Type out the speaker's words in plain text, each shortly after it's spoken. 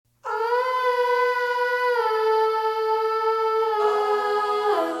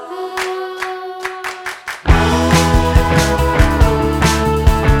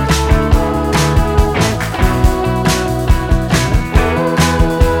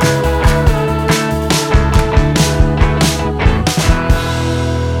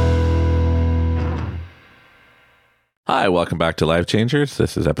welcome back to Life Changers.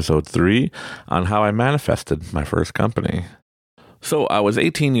 This is episode 3 on how I manifested my first company. So I was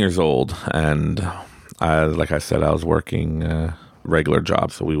 18 years old, and like I said, I was working regular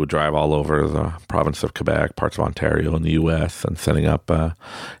jobs. So we would drive all over the province of Quebec, parts of Ontario in the U.S., and setting up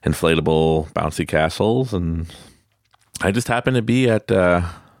inflatable bouncy castles. And I just happened to be at the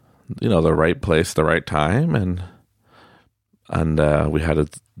right place, the right time, and we had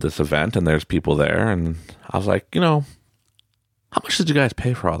this event, and there's people there, and I was like, how much did you guys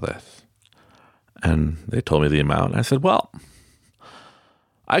pay for all this? And they told me the amount. I said, well,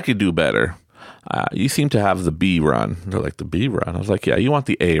 I could do better. You seem to have the B run. They're like, the B run? I was like, yeah, you want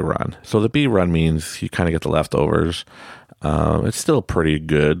the A run. So the B run means you kind of get the leftovers. It's still pretty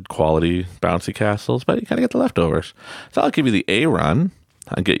good quality bouncy castles, but you kind of get the leftovers. So I'll give you the A run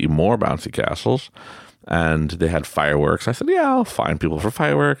and get you more bouncy castles. And they had fireworks. I said, yeah, I'll find people for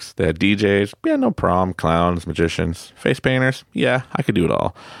fireworks. They had DJs. Yeah, no problem. Clowns, magicians, face painters. Yeah, I could do it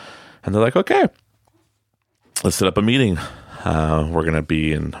all. And they're like, okay, let's set up a meeting. We're going to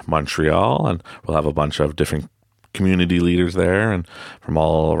be in Montreal, and we'll have a bunch of different community leaders there and from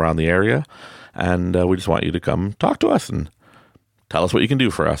all around the area. And we just want you to come talk to us and tell us what you can do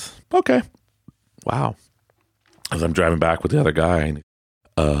for us. Okay. Wow. As I'm driving back with the other guy,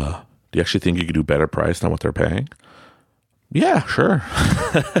 do you actually think you could do better price than what they're paying? Yeah, sure.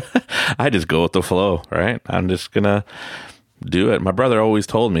 I just go with the flow, right? I'm just going to do it. My brother always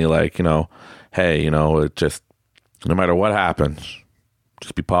told me, like, hey, it just, no matter what happens,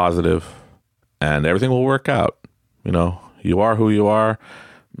 just be positive and everything will work out. You are who you are,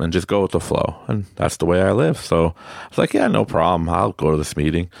 and just go with the flow. And that's the way I live. So I was like, yeah, no problem. I'll go to this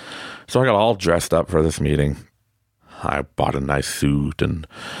meeting. So I got all dressed up for this meeting. I bought a nice suit and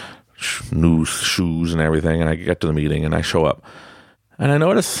new shoes and everything, and I get to the meeting and I show up and I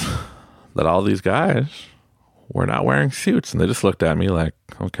notice that all these guys were not wearing suits, and they just looked at me like,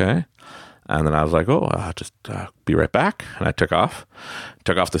 okay. And then I was like, oh, I'll just be right back. And I took off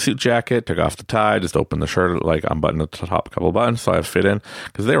the suit jacket, took off the tie, just opened the shirt, like unbuttoned the top a couple of buttons so I fit in,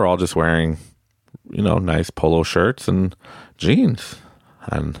 because they were all just wearing nice polo shirts and jeans,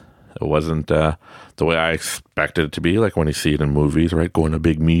 and it wasn't the way I expected it to be, like when you see it in movies, right? Going to a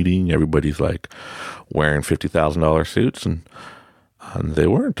big meeting, everybody's like wearing $50,000 suits, and they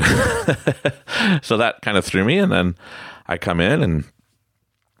weren't. So that kind of threw me. And then I come in and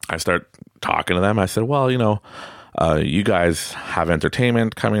I start talking to them. I said, well, you guys have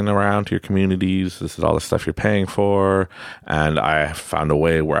entertainment coming around to your communities. This is all the stuff you're paying for. And I found a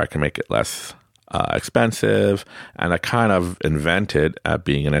way where I can make it less expensive, and I kind of invented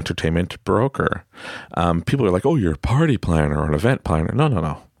being an entertainment broker. People are like, oh, you're a party planner or an event planner.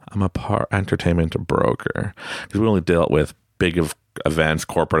 No. I'm a entertainment broker, because we only dealt with big events,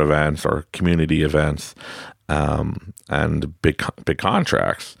 corporate events, or community events, and big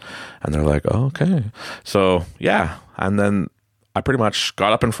contracts. And they're like, oh, okay. So, yeah. And then I pretty much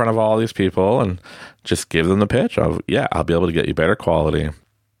got up in front of all these people and just gave them the pitch of, yeah, I'll be able to get you better quality.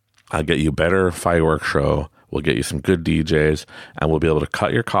 I'll get you a better fireworks show. We'll get you some good DJs, and we'll be able to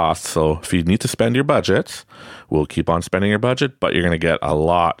cut your costs. So if you need to spend your budgets, we'll keep on spending your budget, but you're going to get a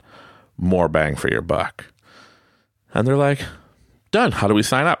lot more bang for your buck. And they're like, done. How do we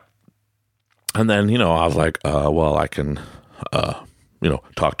sign up? And then, I was like, well, I can,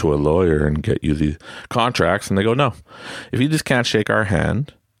 talk to a lawyer and get you the contracts. And they go, no, if you just can't shake our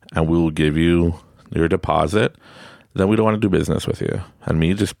hand and we will give you your deposit, then we don't want to do business with you. And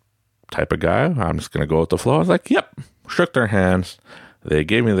me, just type of guy, I'm just going to go with the flow. I was like, yep, shook their hands. They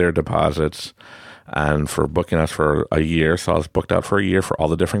gave me their deposits, and for booking us for a year. So I was booked out for a year for all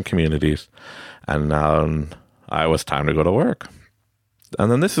the different communities. And now I was time to go to work. And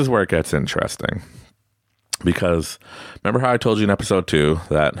then this is where it gets interesting, because remember how I told you in episode 2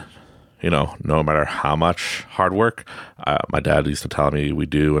 that, no matter how much hard work my dad used to tell me we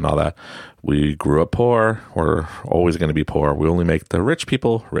do and all that, we grew up poor. We're always going to be poor. We only make the rich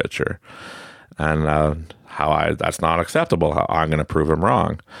people richer. And that's not acceptable. How I'm going to prove them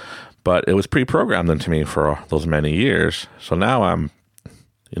wrong. But it was pre-programmed into me for those many years. So now I'm,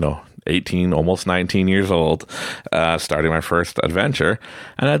 18, almost 19 years old, starting my first adventure.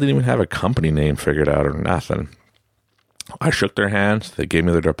 And I didn't even have a company name figured out or nothing. I shook their hands. They gave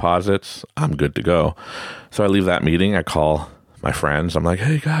me their deposits. I'm good to go. So I leave that meeting. I call my friends. I'm like,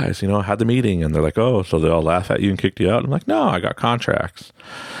 hey guys, I had the meeting. And they're like, oh, so they all laugh at you and kicked you out? I'm like, no, I got contracts.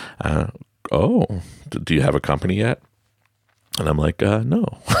 Oh, do you have a company yet? And I'm like,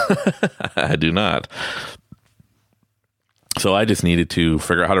 no, I do not. So I just needed to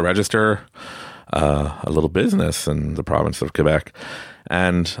figure out how to register a little business in the province of Quebec.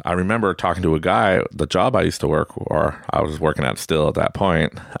 And I remember talking to a guy, the job I used to work, or I was working at still at that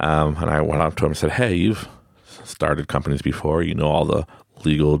point, and I went up to him and said, hey, you've started companies before, you know all the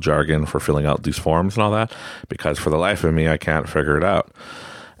legal jargon for filling out these forms and all that, because for the life of me, I can't figure it out.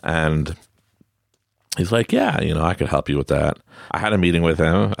 And he's like, yeah, I could help you with that. I had a meeting with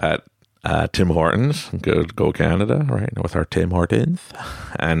him at Tim Hortons, go Canada, right, with our Tim Hortons.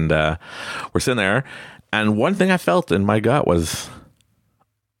 And we're sitting there, and one thing I felt in my gut was,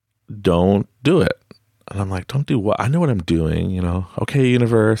 don't do it. And I'm like, don't do what? I know what I'm doing, Okay,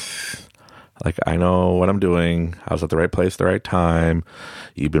 universe. Like, I know what I'm doing. I was at the right place at the right time.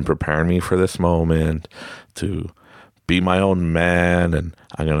 You've been preparing me for this moment to be my own man, and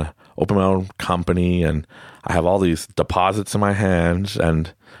I'm going to open my own company, and I have all these deposits in my hands,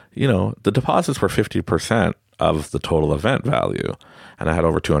 and, the deposits were 50% of the total event value, and I had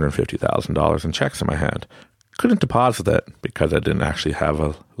over $250,000 in checks in my hand. Couldn't deposit it because I didn't actually have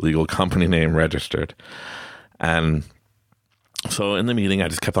a legal company name registered. And so in the meeting, I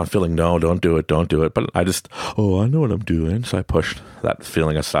just kept on feeling, no, don't do it. But I just, I know what I'm doing. So I pushed that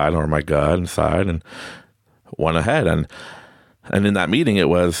feeling aside, or my gut inside, and went ahead. And in that meeting, it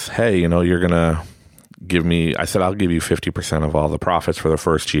was, hey, you're going to give me, I said, I'll give you 50% of all the profits for the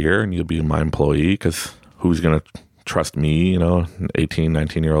first year, and you'll be my employee, because who's going to trust me, an 18,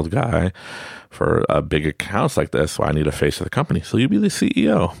 19-year-old guy for a big accounts like this? So I need a face of the company. So you be the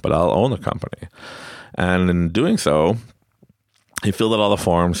CEO, but I'll own the company. And in doing so, he filled out all the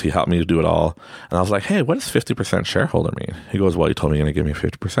forms. He helped me to do it all. And I was like, hey, what does 50% shareholder mean? He goes, well, you told me you're going to give me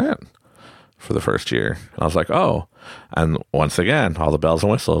 50% for the first year. And I was like, oh. And once again, all the bells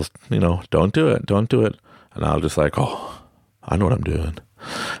and whistles, don't do it. And I was just like, oh, I know what I'm doing.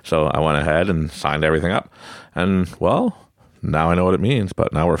 So I went ahead and signed everything up. And, well, now I know what it means,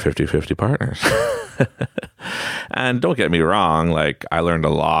 but now we're 50-50 partners. And don't get me wrong, like, I learned a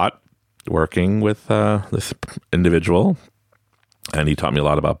lot working with this individual. And he taught me a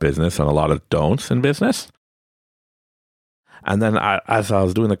lot about business and a lot of don'ts in business. And then as I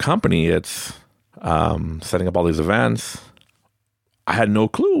was doing the company, it's setting up all these events. I had no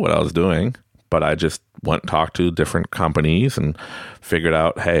clue what I was doing, but I just went and talked to different companies and figured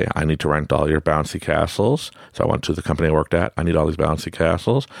out, hey, I need to rent all your bouncy castles. So I went to the company I worked at. I need all these bouncy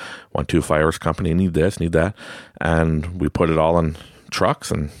castles. Went to a fireworks company. Need this, need that. And we put it all in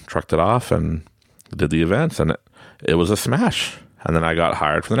trucks and trucked it off and did the events. And it was a smash. And then I got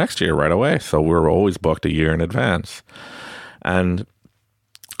hired for the next year right away. So we were always booked a year in advance. And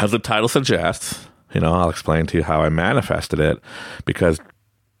as the title suggests, I'll explain to you how I manifested it. Because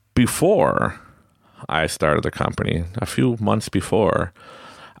before I started the company, a few months before,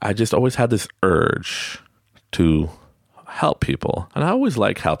 I just always had this urge to help people. And I always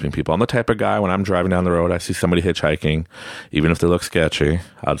like helping people. I'm the type of guy, when I'm driving down the road, I see somebody hitchhiking, even if they look sketchy,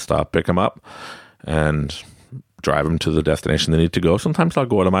 I'd stop, pick them up, and drive them to the destination they need to go. Sometimes I'll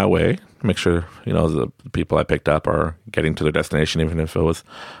go out of my way, make sure, the people I picked up are getting to their destination, even if it was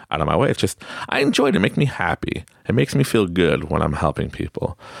out of my way. It's just, I enjoy it. It makes me happy. It makes me feel good when I'm helping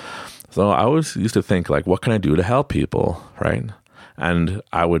people. So I always used to think, like, what can I do to help people, right? And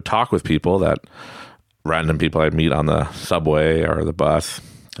I would talk with people, random people I'd meet on the subway or the bus,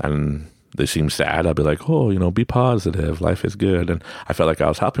 and they seemed sad. I'd be like, oh, be positive. Life is good. And I felt like I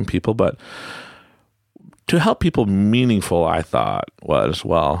was helping people, but to help people meaningful, I thought was,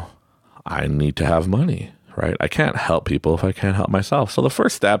 well, I need to have money, right? I can't help people if I can't help myself. So the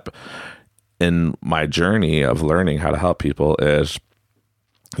first step in my journey of learning how to help people is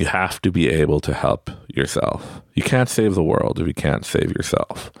you have to be able to help yourself. You can't save the world if you can't save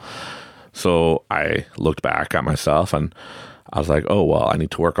yourself. So I looked back at myself and I was like, oh, well, I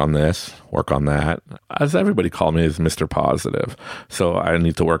need to work on this, work on that. As everybody called me, is Mr. Positive. So I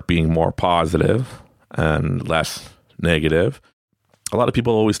need to work being more positive and less negative. A lot of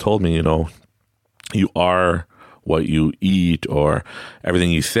people always told me, you are what you eat, or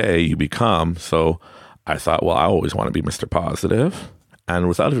everything you say, you become. So I thought, well, I always want to be Mr. Positive. And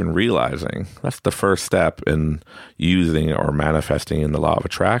without even realizing, that's the first step in using or manifesting in the law of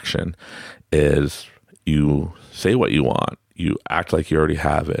attraction, is you say what you want, you act like you already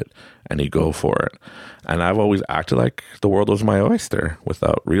have it, and you go for it. And I've always acted like the world was my oyster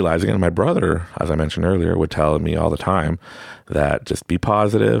without realizing it. And my brother, as I mentioned earlier, would tell me all the time that just be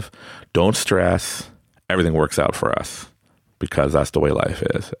positive, don't stress, everything works out for us, because that's the way life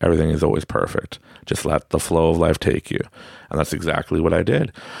is. Everything is always perfect. Just let the flow of life take you. And that's exactly what I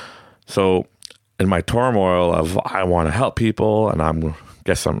did. So in my turmoil of, I want to help people, and I'm going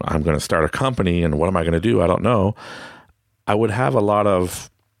to start a company, and what am I going to do? I don't know. I would have a lot of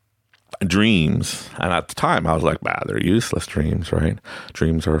dreams. And at the time I was like, they're useless dreams, right?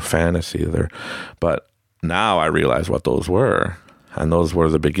 Dreams are fantasy. But now I realize what those were. And those were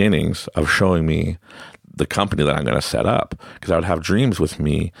the beginnings of showing me the company that I'm going to set up. Because I would have dreams with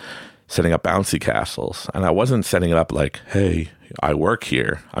me setting up bouncy castles. And I wasn't setting it up like, hey, I work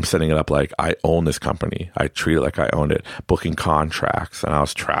here. I'm setting it up like I own this company. I treat it like I owned it, booking contracts, and I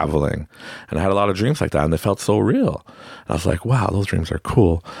was traveling. And I had a lot of dreams like that, and they felt so real. And I was like, wow, those dreams are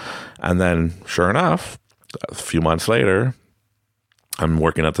cool. And then sure enough, a few months later, I'm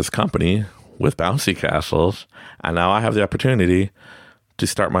working at this company with bouncy castles, and now I have the opportunity to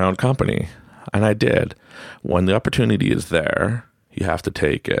start my own company. And I did. When the opportunity is there, you have to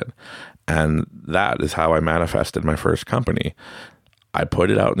take it. And that is how I manifested my first company. I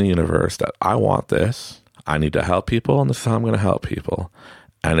put it out in the universe that I want this. I need to help people, and this is how I'm going to help people.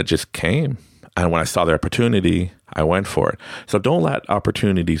 And it just came. And when I saw the opportunity, I went for it. So don't let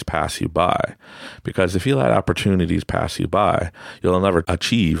opportunities pass you by. Because if you let opportunities pass you by, you'll never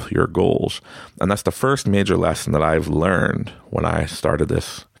achieve your goals. And that's the first major lesson that I've learned when I started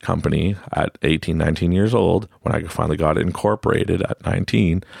this company at 18, 19 years old, when I finally got it incorporated at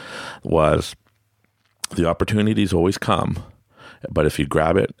 19, was the opportunities always come. But if you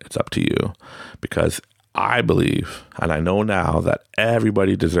grab it, it's up to you. Because I believe, and I know now, that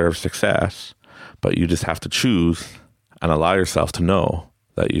everybody deserves success, but you just have to choose and allow yourself to know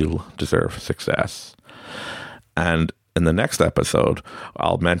that you deserve success. And in the next episode,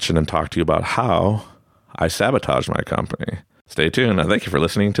 I'll mention and talk to you about how I sabotaged my company. Stay tuned, and thank you for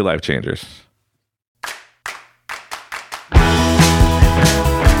listening to Life Changers.